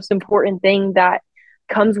the most important thing that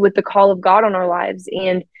comes with the call of God on our lives.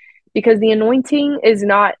 And because the anointing is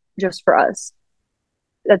not just for us,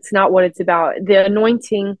 that's not what it's about. The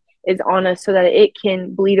anointing is on us so that it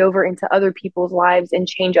can bleed over into other people's lives and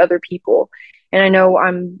change other people. And I know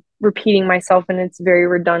I'm repeating myself and it's very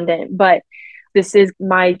redundant, but this is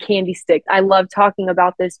my candy stick. I love talking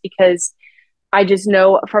about this because I just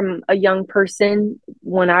know from a young person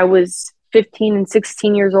when I was 15 and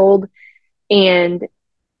 16 years old, and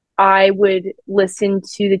I would listen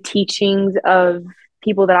to the teachings of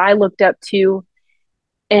people that I looked up to.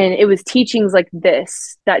 And it was teachings like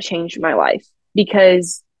this that changed my life,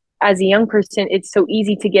 because as a young person, it's so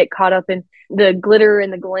easy to get caught up in the glitter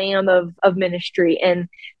and the glam of ministry and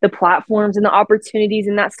the platforms and the opportunities.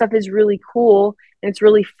 And that stuff is really cool and it's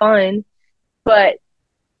really fun. But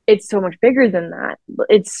it's so much bigger than that.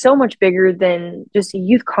 It's so much bigger than just a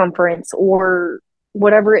youth conference or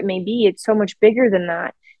whatever it may be. It's so much bigger than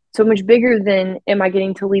that. So much bigger than, am I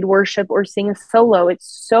getting to lead worship or sing a solo? It's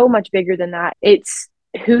so much bigger than that. It's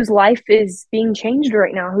whose life is being changed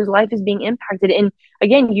right now, whose life is being impacted. And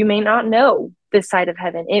again, you may not know this side of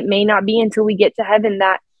heaven. It may not be until we get to heaven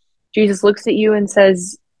that Jesus looks at you and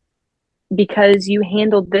says, because you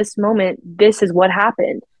handled this moment, this is what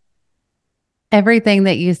happened. Everything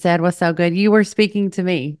that you said was so good. You were speaking to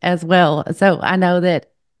me as well. So I know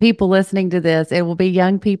that people listening to this, it will be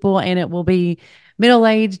young people and it will be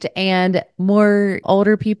middle-aged and more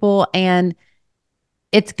older people. And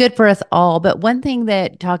it's good for us all. But one thing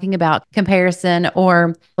that talking about comparison,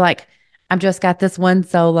 or like, I've just got this one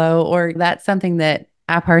solo, or that's something that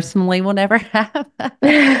I personally will never have.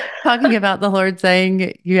 Talking about the Lord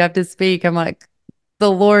saying you have to speak, I'm like,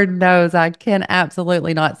 the Lord knows I can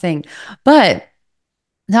absolutely not sing. But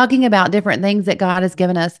talking about different things that God has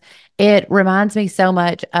given us, it reminds me so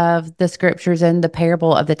much of the scriptures and the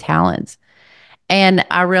parable of the talents. And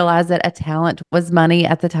I realized that a talent was money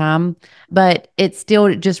at the time, but it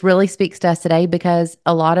still just really speaks to us today, because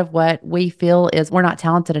a lot of what we feel is we're not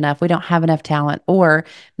talented enough. We don't have enough talent, or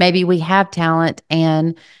maybe we have talent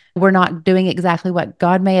and we're not doing exactly what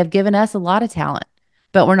God may have given us a lot of talent,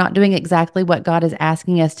 but we're not doing exactly what God is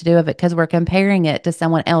asking us to do of it because we're comparing it to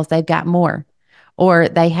someone else. They've got more or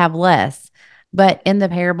they have less. But in the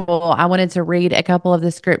parable, I wanted to read a couple of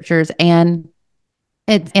the scriptures, and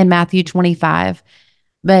it's in Matthew 25.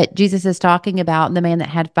 But Jesus is talking about the man that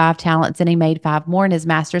had 5 talents and he made 5 more. And his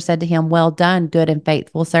master said to him, "Well done, good and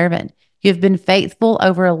faithful servant. You've been faithful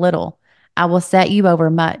over a little. I will set you over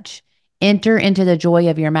much. Enter into the joy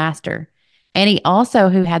of your master." And he also,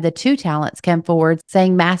 who had the 2 talents, came forward,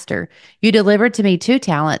 saying, "Master, you delivered to me 2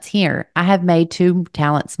 talents. Here, I have made 2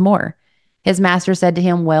 talents more." His master said to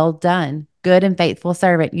him, "Well done, good and faithful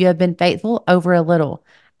servant. You have been faithful over a little.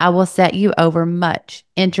 I will set you over much.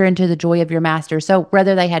 Enter into the joy of your master. So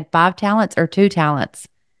whether they had 5 talents or 2 talents,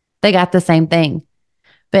 they got the same thing.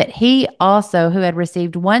 But he also, who had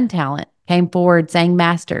received 1 talent, came forward, saying,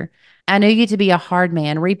 Master, I knew you to be a hard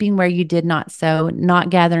man, reaping where you did not sow, not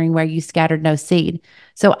gathering where you scattered no seed.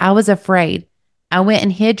 So I was afraid. I went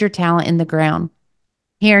and hid your talent in the ground.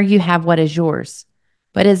 Here you have what is yours.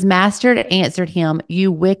 But his master answered him,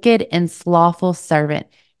 You wicked and slothful servant.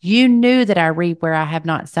 You knew that I reap where I have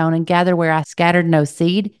not sown and gather where I scattered no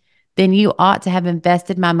seed. Then you ought to have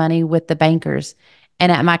invested my money with the bankers.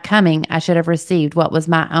 And at my coming, I should have received what was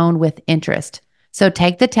my own with interest. So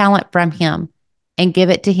take the talent from him and give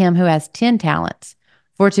it to him who has 10 talents.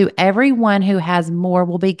 For to every one who has more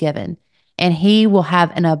will be given, and he will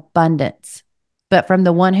have an abundance. But from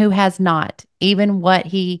the one who has not, even what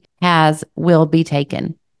he has will be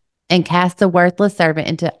taken. And cast the worthless servant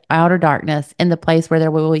into outer darkness, in the place where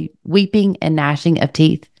there will be weeping and gnashing of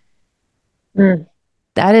teeth. Mm.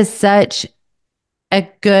 That is such a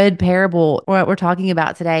good parable, what we're talking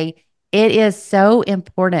about today. It is so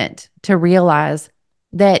important to realize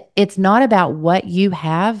that it's not about what you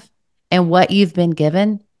have and what you've been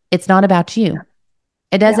given. It's not about you.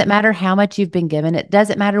 It Yeah, doesn't matter how much you've been given. It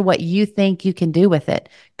doesn't matter what you think you can do with it.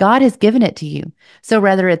 God has given it to you. So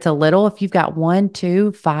whether it's a little, if you've got 1,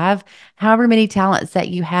 2, 5, however many talents that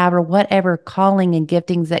you have, or whatever calling and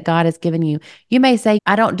giftings that God has given you, you may say,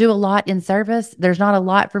 I don't do a lot in service. There's not a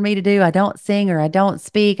lot for me to do. I don't sing or I don't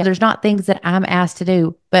speak. There's not things that I'm asked to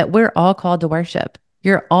do, but we're all called to worship.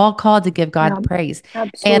 You're all called to give God yeah, praise.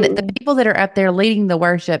 And the absolutely. people that are up there leading the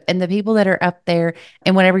worship and the people that are up there,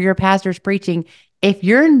 and whenever your pastor's preaching, if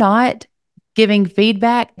you're not giving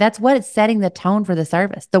feedback, that's what it's setting the tone for the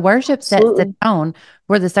service. The worship sets the Absolutely. tone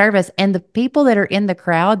for the service. And the people that are in the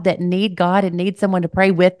crowd that need God and need someone to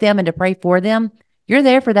pray with them and to pray for them, you're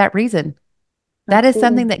there for that reason. That is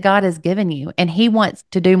something Absolutely. that God has given you, and He wants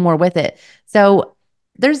to do more with it. So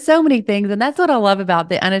there's so many things. And that's what I love about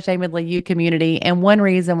the Unashamedly You community. And one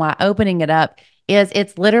reason why opening it up is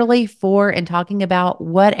it's literally for and talking about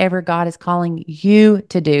whatever God is calling you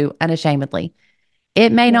to do unashamedly.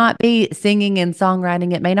 It may Yeah. not be singing and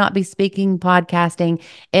songwriting. It may not be speaking, podcasting.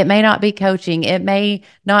 It may not be coaching. It may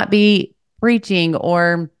not be preaching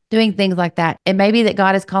or doing things like that. It may be that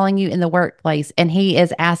God is calling you in the workplace and He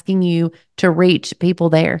is asking you to reach people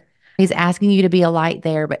there. He's asking you to be a light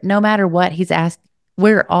there. But no matter what He's asked,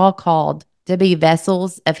 we're all called to be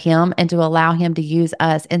vessels of Him and to allow Him to use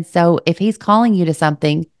us. And so if He's calling you to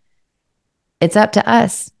something, it's up to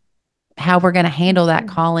us how we're going to handle that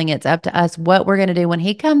Absolutely. calling. It's up to us what we're going to do when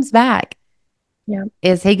He comes back. Yeah.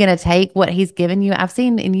 Is He going to take what He's given you? I've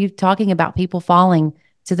seen in you talking about people falling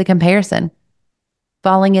to the comparison,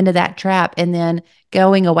 falling into that trap, and then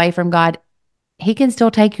going away from God. He can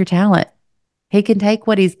still take your talent. He can take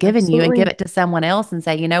what He's given you and give Absolutely. it to someone else and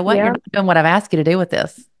say, you know what? You're Yeah. not doing what I've asked you to do with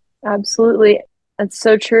this. Absolutely. That's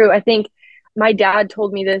so true. I think my dad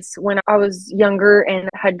told me this when I was younger and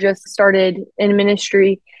had just started in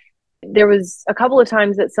ministry. There was a couple of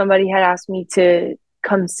times that somebody had asked me to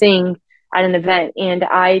come sing at an event, and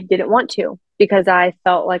I didn't want to because I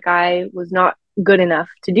felt like I was not good enough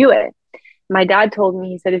to do it. My dad told me,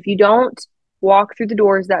 he said, if you don't walk through the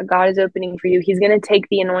doors that God is opening for you, He's going to take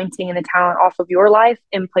the anointing and the talent off of your life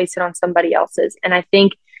and place it on somebody else's. And I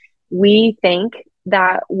think we think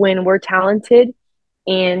that when we're talented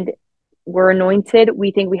and we're anointed,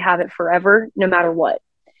 we think we have it forever, no matter what.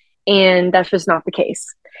 And that's just not the case.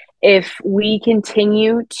 If we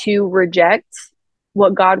continue to reject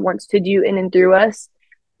what God wants to do in and through us,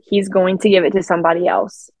 He's going to give it to somebody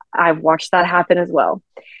else. I've watched that happen as well.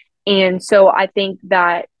 And so I think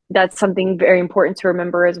that that's something very important to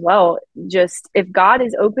remember as well. Just if God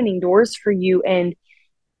is opening doors for you and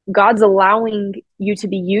God's allowing you to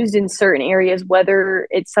be used in certain areas, whether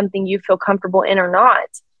it's something you feel comfortable in or not,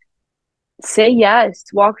 say yes,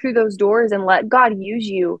 walk through those doors and let God use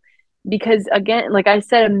you. Because again, like I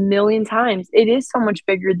said a million times, it is so much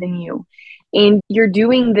bigger than you. And you're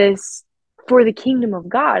doing this for the kingdom of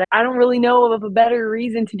God. I don't really know of a better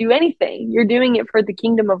reason to do anything. You're doing it for the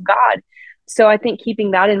kingdom of God. So I think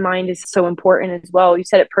keeping that in mind is so important as well. You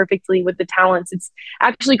said it perfectly with the talents. It's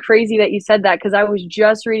actually crazy that you said that because I was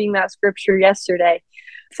just reading that scripture yesterday.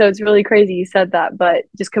 So it's really crazy you said that, but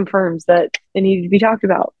just confirms that it needed to be talked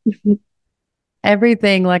about.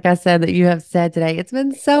 Everything, like I said, that you have said today, it's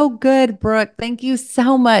been so good, Brooke. Thank you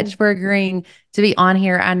so much for agreeing to be on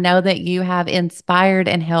here. I know that you have inspired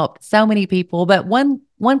and helped so many people. But one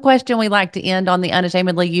question we like to end on the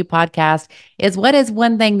Unashamedly You podcast is, what is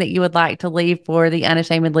one thing that you would like to leave for the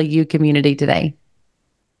Unashamedly You community today?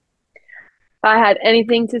 I had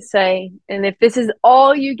anything to say, and if this is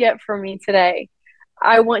all you get from me today,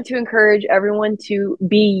 I want to encourage everyone to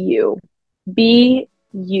be you. Be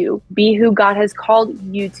you. Be who God has called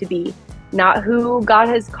you to be, not who God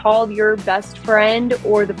has called your best friend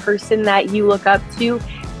or the person that you look up to.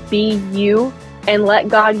 Be you and let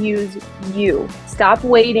God use you. Stop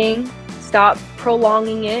waiting. Stop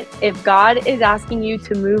prolonging it. If God is asking you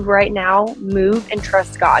to move right now, move and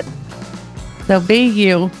trust God. So be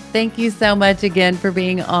you. Thank you so much again for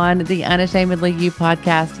being on the Unashamedly You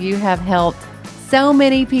podcast. You have helped so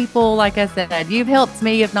many people. Like I said, you've helped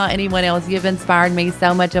me, if not anyone else. You've inspired me.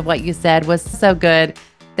 So much of what you said was so good.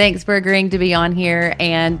 Thanks for agreeing to be on here,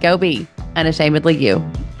 and go be unashamedly you.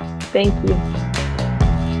 Thank you.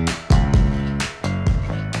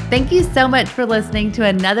 Thank you so much for listening to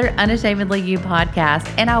another Unashamedly You podcast.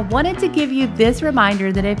 And I wanted to give you this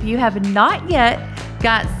reminder that if you have not yet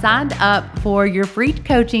got signed up for your free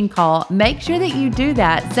coaching call, make sure that you do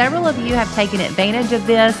that. Several of you have taken advantage of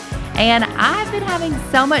this, and I've been having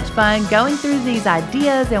so much fun going through these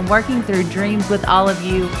ideas and working through dreams with all of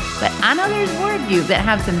you. But I know there's more of you that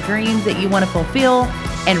have some dreams that you want to fulfill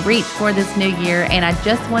and reach for this new year. And I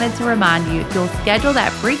just wanted to remind you, if you'll schedule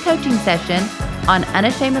that free coaching session on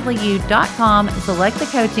unashamedlyu.com, select the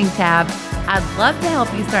coaching tab. I'd love to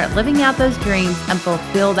help you start living out those dreams and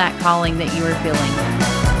fulfill that calling that you are feeling.